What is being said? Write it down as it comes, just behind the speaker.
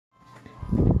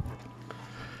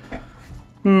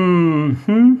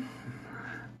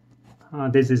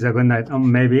This is a good night.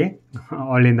 Maybe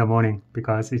early in the morning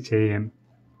because it's AM.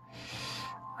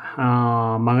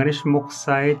 Magnesium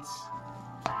oxide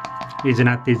is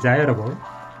not desirable.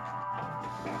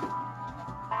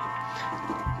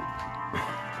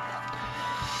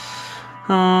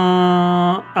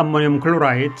 Ammonium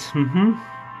chloride.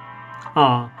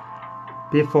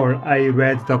 Before I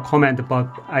read the comment, but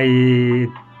I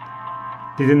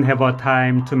didn't have a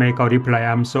time to make a reply.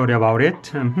 I'm sorry about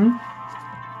it.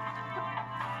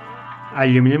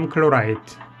 Aluminum chloride.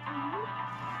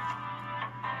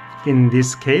 In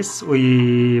this case,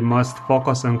 we must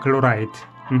focus on chloride.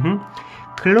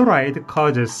 Chloride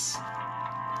causes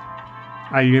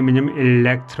aluminum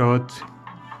electrode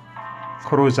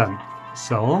corrosion,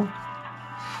 so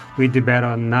we'd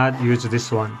better not use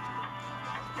this one.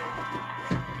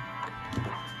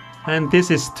 And this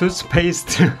is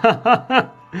toothpaste.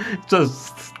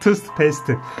 Just toothpaste.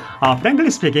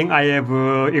 Frankly speaking, I have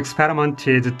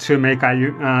experimented to make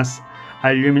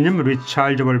aluminum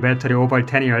rechargeable battery over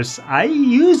 10 years. I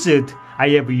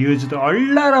have used a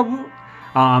lot of,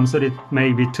 I'm sorry, it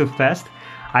may be too fast.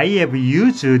 I have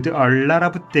used a lot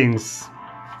of things.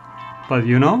 But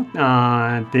you know,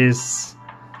 this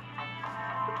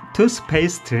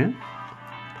toothpaste,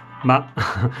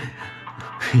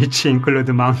 which include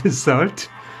mountain salt,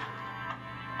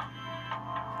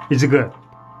 is good,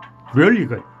 really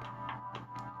good.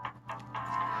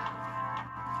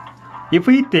 If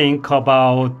we think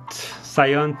about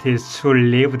scientists who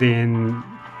lived in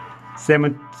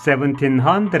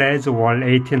 1700s or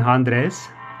 1800s,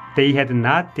 they had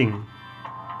nothing.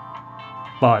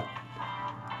 But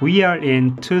we are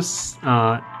in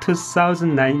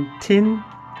 2019.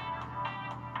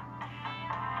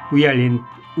 We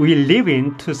live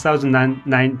in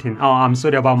 2019. I'm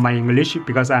sorry about my English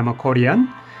because I'm a Korean.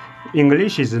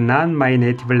 English is not my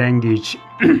native language.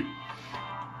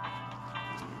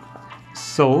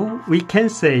 So we can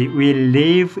say we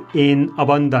live in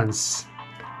abundance.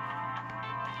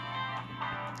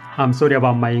 I'm sorry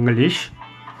about my English.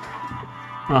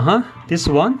 This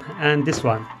one and this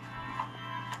one.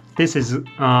 This is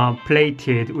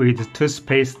plated with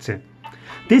toothpaste.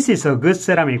 This is a good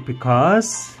ceramic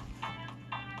because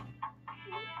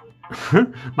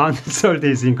mountain salt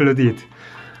is included.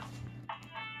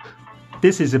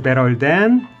 This is better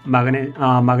than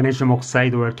magnesium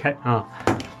oxide or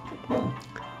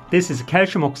this is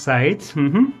calcium oxide.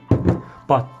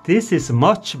 But this is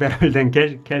much better than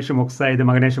calcium oxide,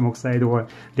 magnesium oxide, or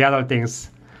the other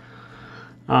things.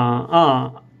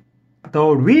 The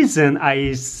reason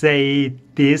I say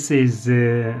this is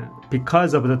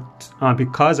because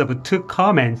of two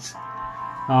comments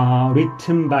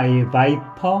written by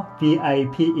Viper,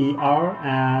 Viper,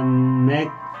 and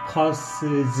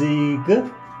Makuszig,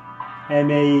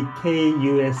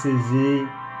 Makuszig.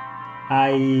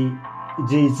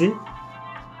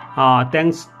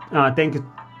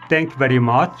 Thank you very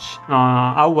much.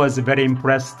 I was very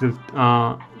impressed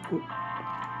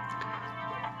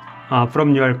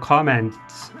from your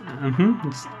comments,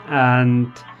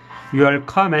 and your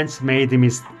comments made me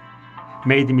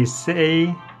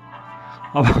say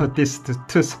about this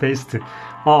toothpaste.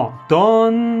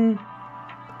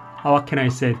 What can I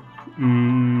say?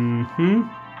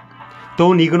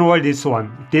 Don't ignore this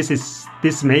one.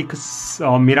 This makes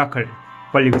a miracle.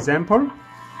 For example,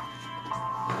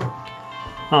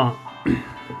 이거.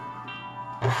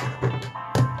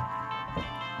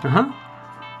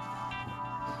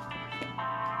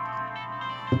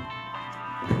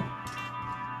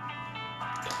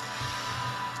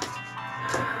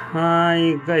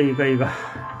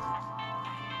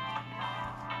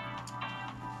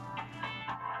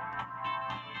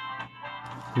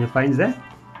 Can you find that?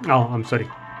 Oh, I'm sorry.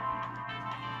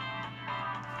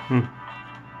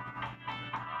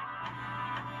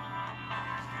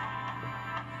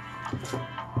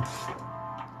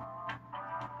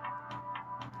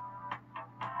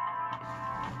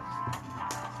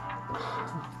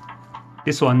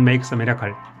 This one makes a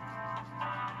miracle.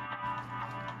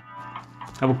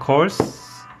 Of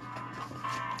course,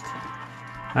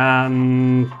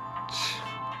 and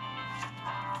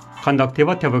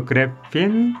conductivity of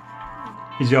graphene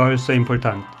is also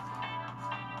important.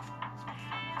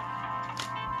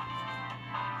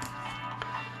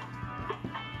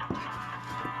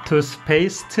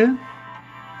 Toothpaste,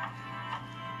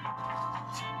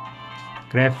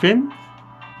 graphene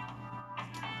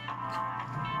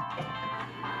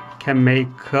can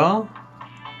make a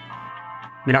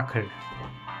miracle.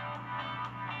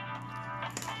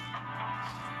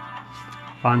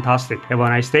 Fantastic. Have a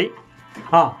nice day.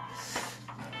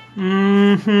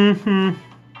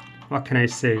 what can I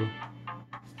say?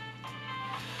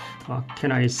 What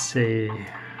can I say?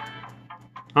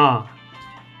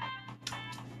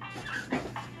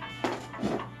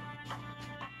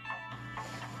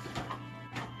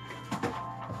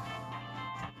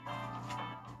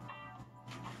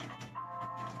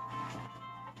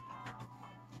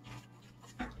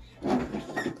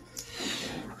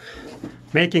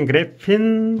 Making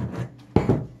graphene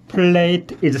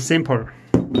plate is simple.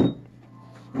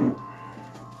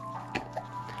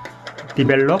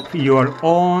 Develop your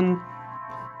own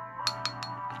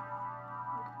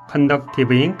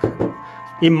conductive ink.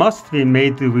 It must be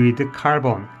made with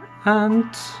carbon and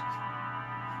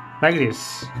like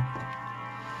this.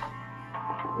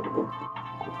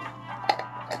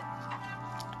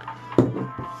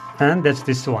 And that's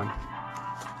this one.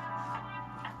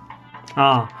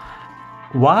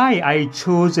 Why I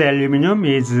chose aluminum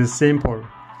is simple.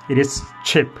 It is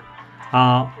cheap.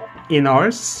 In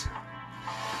Earth,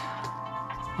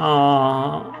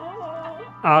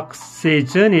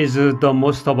 oxygen is the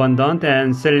most abundant,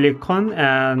 and silicon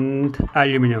and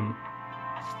aluminum.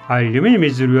 Aluminum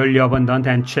is really abundant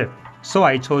and cheap, so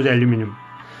I chose aluminum.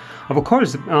 Of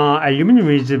course, aluminum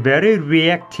is very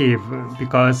reactive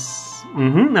because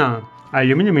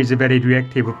aluminum is very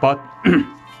reactive, but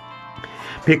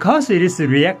because it is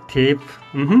reactive,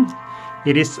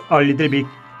 it is a little bit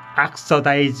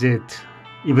oxidized.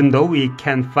 Even though we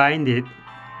can find it,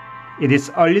 it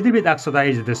is a little bit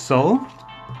oxidized, so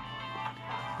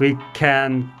we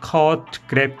can coat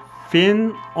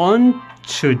graphene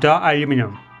onto the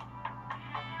aluminum.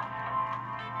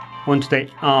 Onto the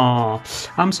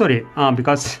I'm sorry,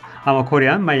 because I'm a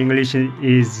Korean, my English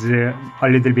is a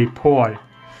little bit poor.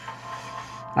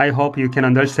 I hope you can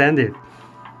understand it.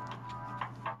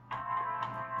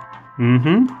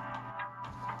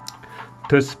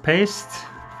 Toothpaste,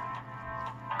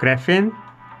 graphene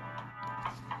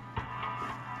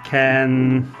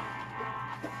can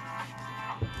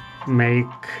make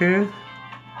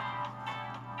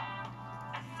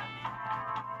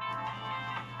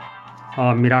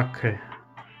a miracle.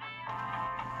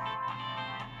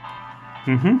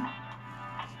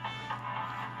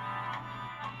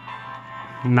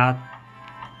 Not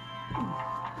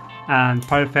and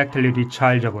perfectly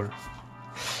rechargeable.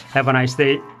 Have a nice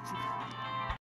day.